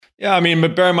Yeah, I mean,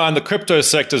 but bear in mind the crypto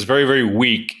sector is very, very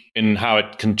weak in how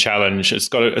it can challenge.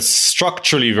 It's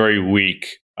structurally very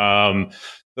weak. The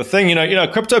thing,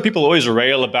 crypto people always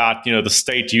rail about, the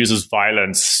state uses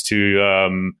violence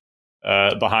to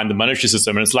behind the monetary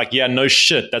system, and it's like, yeah, no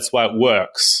shit, that's why it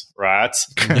works, right?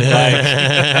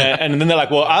 And then they're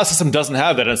like, well, our system doesn't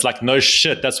have that, and it's like, no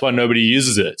shit, that's why nobody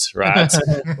uses it, right?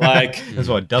 Like, that's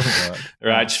why it doesn't work,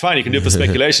 right? Fine, you can do it for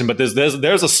speculation, but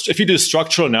if you do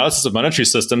structural analysis of monetary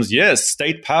systems, yes,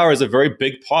 state power is a very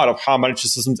big part of how monetary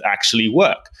systems actually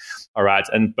work, all right?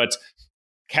 But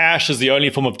cash is the only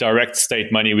form of direct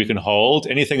state money we can hold.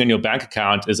 Anything in your bank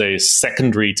account is a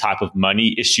secondary type of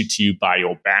money issued to you by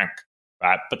your bank.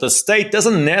 Right? But the state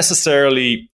doesn't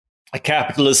necessarily, a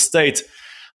capitalist state,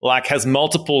 has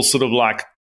multiple sort of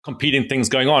competing things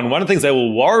going on. One of the things they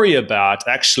will worry about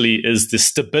actually is the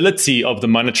stability of the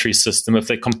monetary system if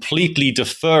they completely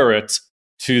defer it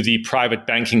to the private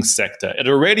banking sector. It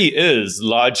already is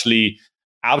largely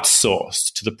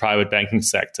outsourced to the private banking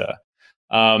sector.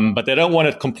 But they don't want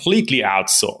it completely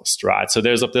outsourced, right? So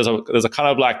there's a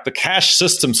kind of the cash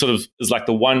system sort of is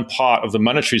the one part of the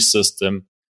monetary system.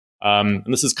 And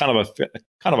this is kind of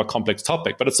a complex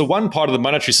topic, but it's the one part of the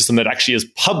monetary system that actually is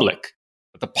public,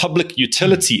 the public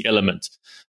utility element,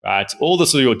 right? All the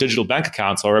sort of your digital bank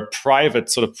accounts are a private,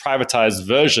 sort of privatized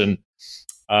version.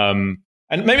 And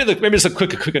maybe just a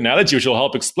quick analogy, which will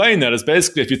help explain that, is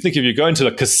basically if you go into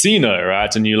a casino,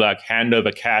 right, and you hand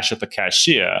over cash at the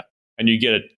cashier and you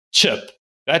get a chip.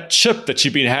 That chip that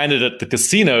you've been handed at the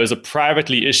casino is a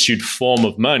privately issued form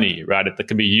of money, right? That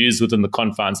can be used within the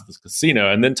confines of the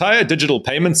casino. And the entire digital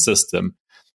payment system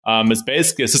is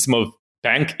basically a system of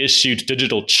bank-issued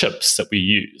digital chips that we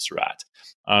use, right?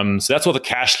 So that's what the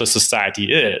cashless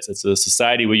society is. It's a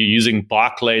society where you're using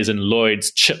Barclays and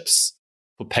Lloyd's chips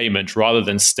for payment rather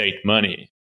than state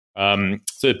money.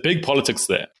 So big politics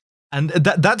there. And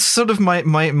that's sort of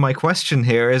my question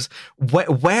here is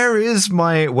where is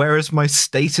my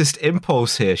statist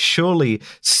impulse here? Surely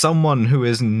someone who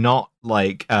is not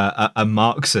a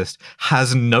Marxist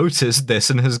has noticed this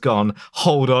and has gone,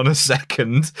 hold on a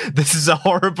second, this is a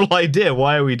horrible idea.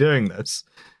 Why are we doing this?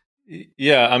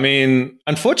 Yeah, I mean,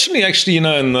 unfortunately, actually, I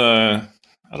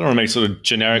don't want to make sort of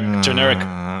generic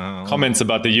comments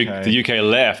about the UK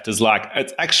left. Is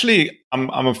it's actually,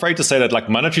 I'm afraid to say that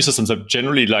monetary systems have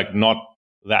generally not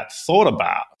that thought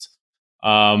about,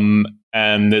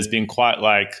 and there's been quite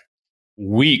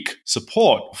weak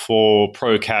support for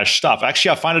pro cash stuff.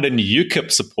 Actually, I find it in UKIP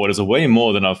support is way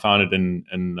more than I've found it in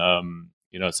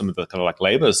some of the kind of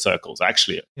Labour circles,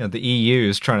 actually. Yeah, the EU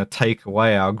is trying to take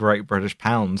away our great British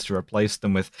pounds to replace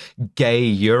them with gay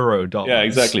euro dollars. Yeah,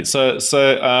 exactly. So,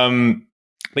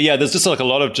 but yeah, there's just a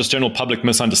lot of just general public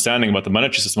misunderstanding about the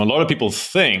monetary system. A lot of people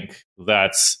think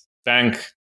that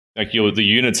the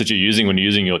units that you're using when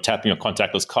you're tapping your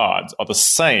contactless cards are the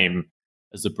same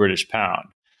as the British pound.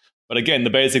 But again, the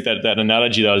basic that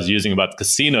analogy that I was using about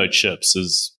casino chips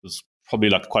is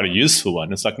probably quite a useful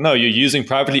one. It's no, you're using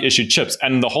privately issued chips.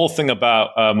 And the whole thing about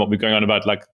what we're going on about,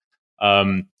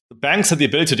 the banks have the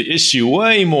ability to issue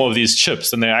way more of these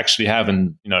chips than they actually have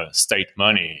in, state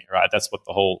money, right? That's what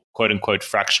the whole quote unquote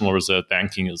fractional reserve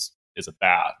banking is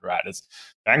about, right?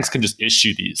 Banks can just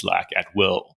issue these at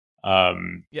will.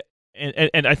 Yeah,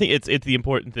 and I think it's the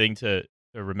important thing to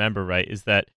remember, right, is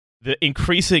that the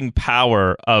increasing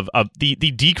power of the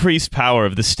decreased power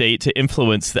of the state to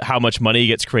influence how much money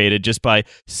gets created just by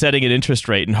setting an interest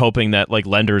rate and hoping that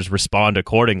lenders respond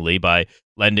accordingly by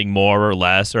lending more or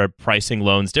less or pricing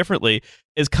loans differently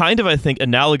is kind of, I think,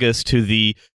 analogous to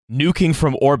the nuking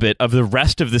from orbit of the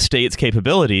rest of the state's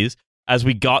capabilities as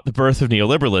we got the birth of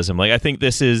neoliberalism. I think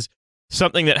this is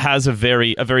something that has a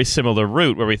very similar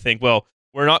root where we think, well,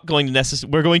 we're going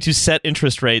to set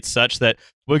interest rates such that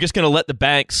we're just going to let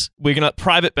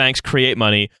private banks create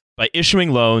money by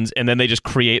issuing loans, and then they just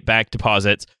create bank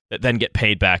deposits that then get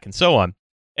paid back and so on.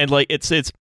 And it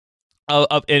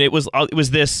was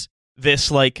this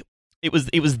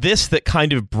that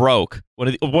kind of broke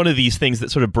one of these things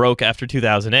that sort of broke after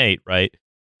 2008, right?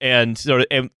 And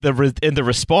the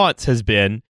response has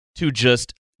been to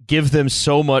just give them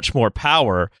so much more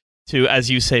power to, as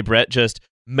you say, Brett, just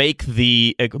make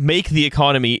the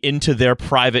economy into their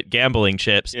private gambling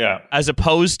chips, as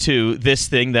opposed to this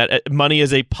thing that money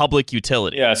is a public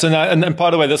utility. Yeah. So now, and by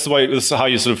the way, this is how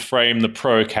you sort of frame the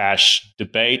pro-cash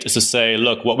debate: is to say,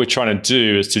 look, what we're trying to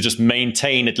do is to just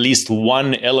maintain at least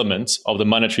one element of the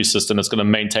monetary system that's going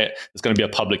to be a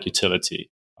public utility.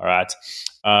 All right.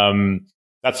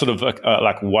 That's sort of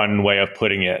one way of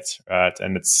putting it, right?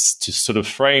 And it's to sort of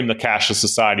frame the cashless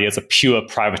society as a pure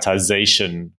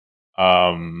privatization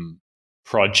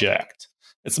project.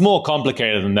 It's more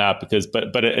complicated than that because,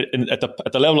 at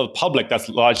the level of the public, that's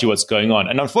largely what's going on.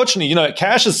 And unfortunately,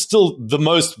 cash is still the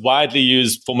most widely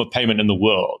used form of payment in the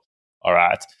world. All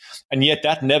right, and yet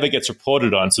that never gets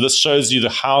reported on. So this shows you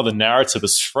how the narrative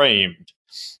is framed.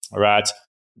 All right,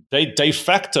 de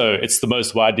facto, it's the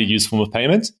most widely used form of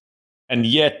payment. And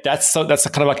yet, that's kind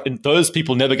of like those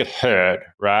people never get heard,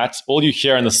 right? All you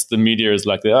hear in the media is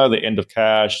like, the end of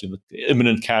cash, the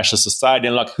imminent cashless society.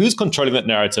 And like, who's controlling that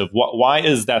narrative? Why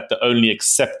is that the only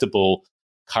acceptable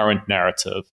current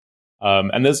narrative?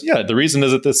 And the reason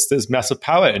is that there's massive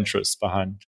power interests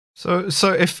behind. So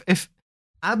if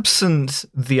absent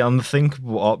the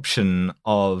unthinkable option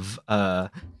of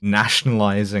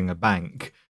nationalizing a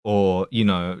bank, or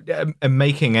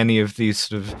making any of these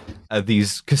sort of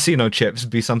these casino chips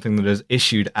be something that is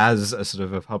issued as a sort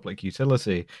of a public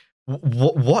utility,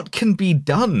 what can be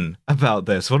done about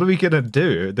this? What are we gonna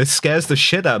do? This scares the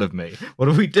shit out of me. What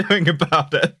are we doing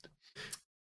about it?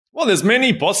 Well, there's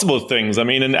many possible things. I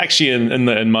mean, and actually,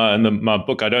 in my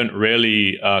book, I don't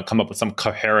really come up with some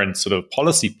coherent sort of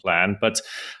policy plan, but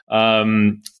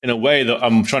in a way that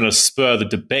I'm trying to spur the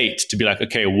debate to be like,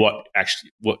 okay, what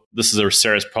this is a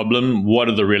serious problem. What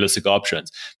are the realistic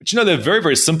options? But there are very,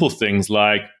 very simple things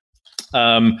like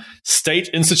state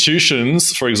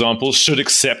institutions, for example, should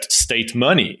accept state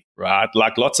money, right?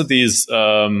 Like lots of these.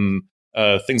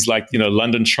 Things like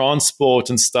London Transport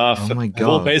and stuff. Oh my God!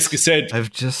 All basically said, I've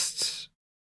just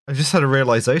had a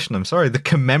realization. I'm sorry. The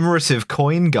commemorative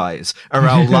coin guys are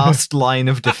our last line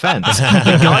of defense.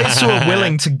 The guys who are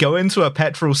willing to go into a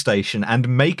petrol station and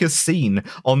make a scene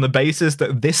on the basis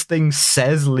that this thing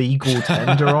says legal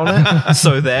tender on it,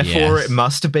 so therefore it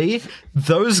must be.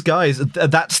 Those guys,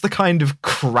 that's the kind of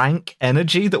crank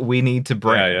energy that we need to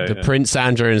bring. The Prince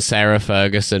Andrew and Sarah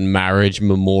Ferguson marriage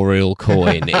memorial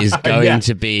coin is going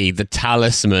to be the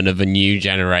talisman of a new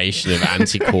generation of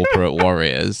anti-corporate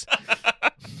warriors.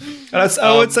 And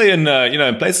I would say in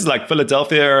places like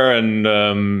Philadelphia and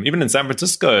even in San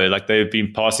Francisco, like they've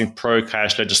been passing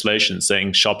pro-cash legislation,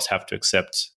 saying shops have to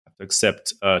accept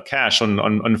cash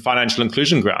on financial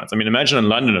inclusion grounds. I mean, imagine in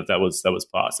London if that was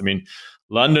passed. I mean,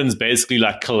 London's basically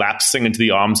like collapsing into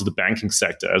the arms of the banking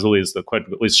sector as all these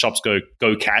shops go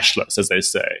cashless, as they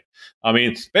say. I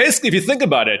mean, basically, if you think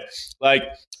about it, like.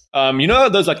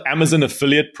 Those like Amazon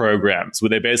affiliate programs where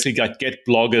they basically like get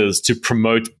bloggers to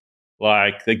promote.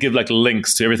 Like they give like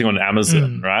links to everything on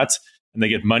Amazon, right? And they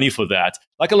get money for that.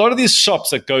 Like a lot of these shops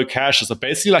that go cashless are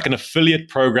basically like an affiliate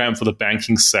program for the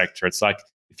banking sector. It's like,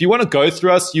 if you want to go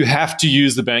through us, you have to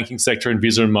use the banking sector and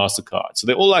Visa and MasterCard. So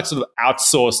they're all like sort of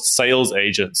outsourced sales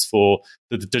agents for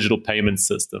the digital payment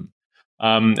system.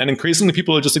 And increasingly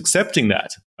people are just accepting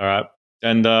that, all right?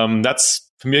 And that's,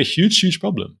 for me, a huge, huge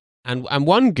problem. And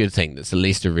one good thing that's at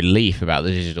least a relief about the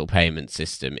digital payment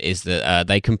system is that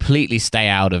they completely stay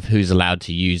out of who's allowed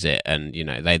to use it, and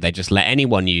they just let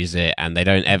anyone use it, and they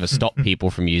don't ever stop people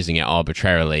from using it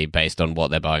arbitrarily based on what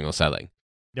they're buying or selling.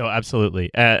 No, absolutely,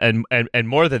 and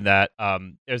more than that,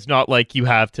 it's not like you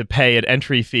have to pay an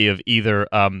entry fee of either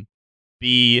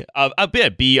be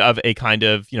of a kind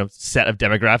of set of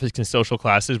demographics and social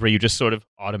classes where you just sort of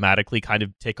automatically kind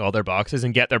of tick all their boxes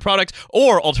and get their products,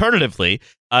 or alternatively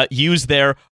use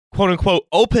their quote unquote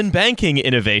open banking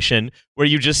innovation where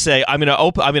you just say I'm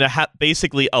gonna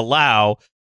basically allow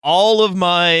all of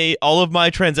my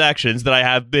transactions that I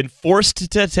have been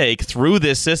forced to take through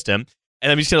this system,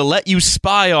 and I'm just going to let you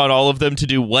spy on all of them to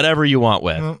do whatever you want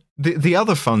with. Well, the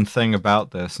other fun thing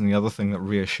about this, and the other thing that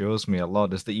reassures me a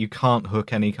lot, is that you can't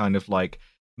hook any kind of like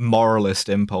moralist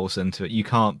impulse into it. You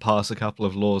can't pass a couple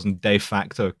of laws and de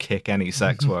facto kick any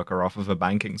sex worker off of a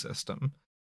banking system.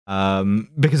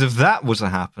 Because if that was to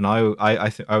happen, I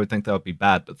would think that would be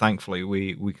bad. But thankfully,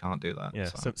 we can't do that. Yeah,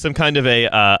 so. some kind of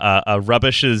a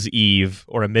rubbish's eve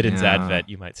or a middens advent,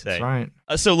 you might say. That's right.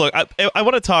 So look, I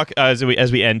want to talk as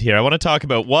we end here. I want to talk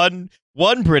about one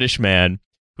British man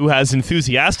who has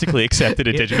enthusiastically accepted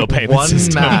a digital payment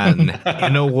system. One man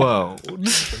in a world.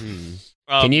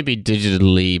 Can you be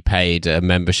digitally paid a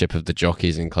membership of the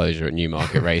Jockeys Enclosure at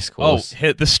Newmarket Racecourse?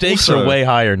 The stakes Also, are way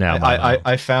higher now.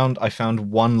 I found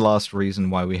one last reason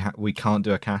why we can't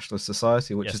do a cashless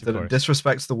society, which is that it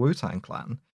disrespects the Wu-Tang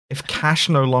Clan. If cash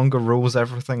no longer rules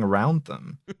everything around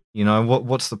them,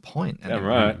 what's the point? Anyway? Yeah,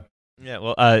 right. Yeah,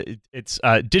 well, it's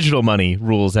digital money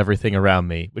rules everything around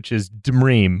me, which is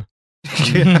Dream.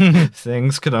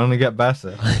 Things could only get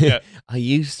better. Yeah. I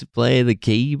used to play the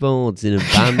keyboards in a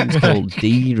band called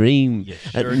D-Ream.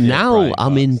 Now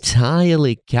I'm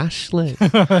entirely cashless.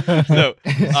 No,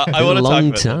 I want to talk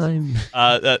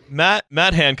about time.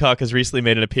 Matt Hancock has recently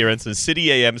made an appearance on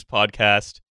City AM's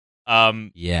podcast,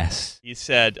 Yes. He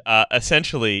said,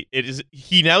 essentially,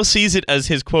 he now sees it as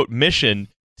his, quote, mission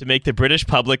to make the British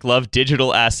public love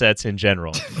digital assets in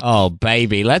general. Oh,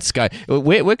 baby, let's go.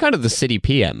 We're kind of the City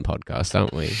PM podcast,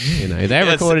 aren't we? You know, they're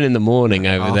recording in the morning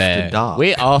over After there. dark.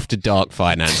 We're after dark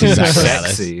finance. Exactly.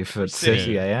 Alice. Sexy for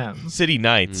City AM. City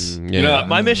Nights. Yeah.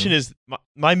 My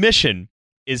mission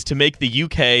is to make the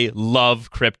UK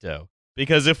love crypto.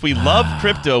 Because if we love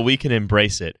crypto, we can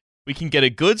embrace it. We can get a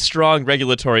good, strong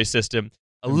regulatory system,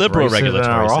 a liberal Embrace it in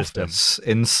regulatory our system. office,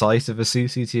 in sight of a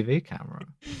CCTV camera.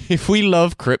 If we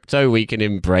love crypto, we can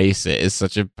embrace it. It's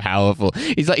such a powerful.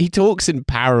 He talks in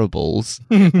parables.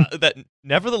 That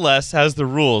nevertheless has the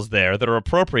rules there that are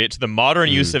appropriate to the modern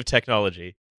use of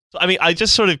technology. So, I mean, I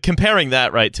just sort of comparing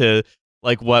that, right, to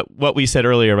like what we said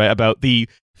earlier, right, about the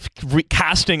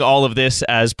recasting all of this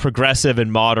as progressive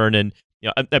and modern, and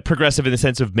progressive in the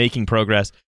sense of making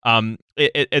progress.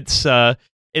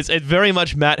 It's very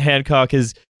much Matt Hancock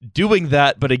is doing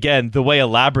that, but again, the way a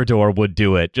Labrador would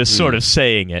do it, just sort of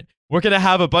saying it. We're going to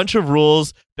have a bunch of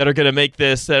rules that are going to make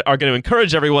this, that are going to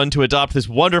encourage everyone to adopt this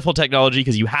wonderful technology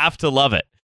because you have to love it.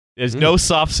 There's no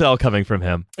soft sell coming from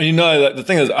him. You know, the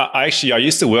thing is, I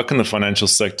used to work in the financial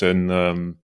sector in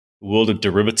the world of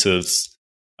derivatives.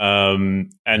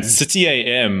 And City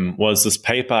AM was this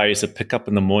paper I used to pick up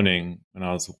in the morning when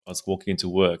I was walking into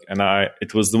work, and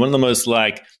it was one of the most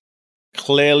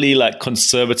clearly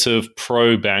conservative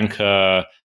pro banker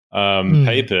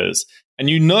papers. And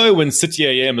you know when City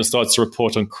AM starts to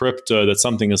report on crypto that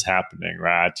something is happening,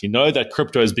 right? You know that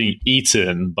crypto is being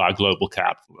eaten by global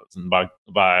capitalism,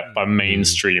 by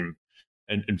mainstream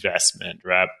investment,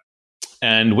 right?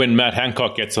 And when Matt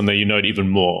Hancock gets on there, you know it even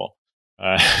more.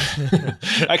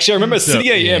 Actually, I remember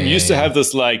City AM used to have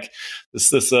this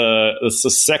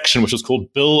this section which was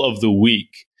called Bill of the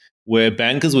Week, where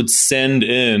bankers would send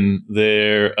in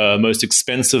their most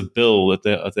expensive bill that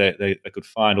they could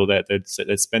find or that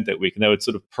they'd spent that week, and they would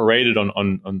sort of parade it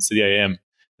on City AM.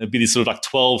 There'd be these sort of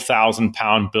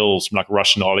 £12,000 bills from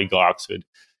Russian oligarchs who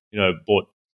had bought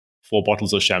 4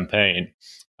 bottles of champagne.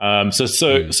 So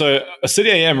City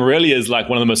AM really is one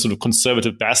of the most sort of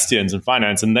conservative bastions in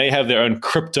finance, and they have their own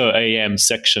crypto AM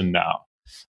section now,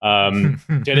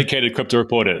 dedicated crypto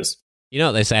reporters. You know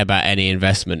what they say about any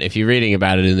investment? If you're reading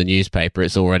about it in the newspaper,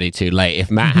 it's already too late. If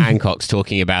Matt Hancock's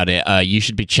talking about it, you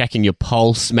should be checking your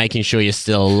pulse, making sure you're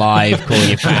still alive, calling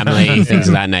your family, things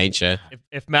of that nature.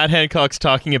 If Matt Hancock's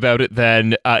talking about it,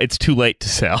 then it's too late to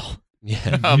sell.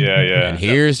 Yeah. Yeah. And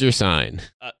here's your sign.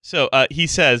 So he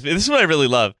says, this is what I really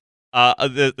love.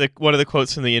 One of the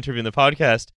quotes from the interview in the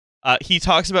podcast, he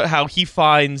talks about how he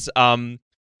finds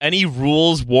any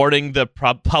rules warning the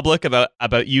public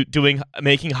about you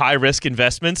making high risk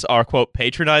investments are, quote,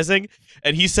 patronizing.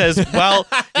 And he says, well,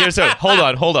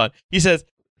 hold on. He says,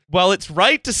 well, it's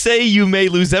right to say you may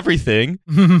lose everything,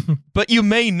 but you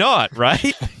may not,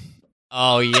 right?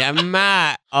 Oh, yeah,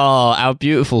 Matt. Oh, our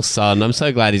beautiful son. I'm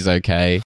so glad he's okay.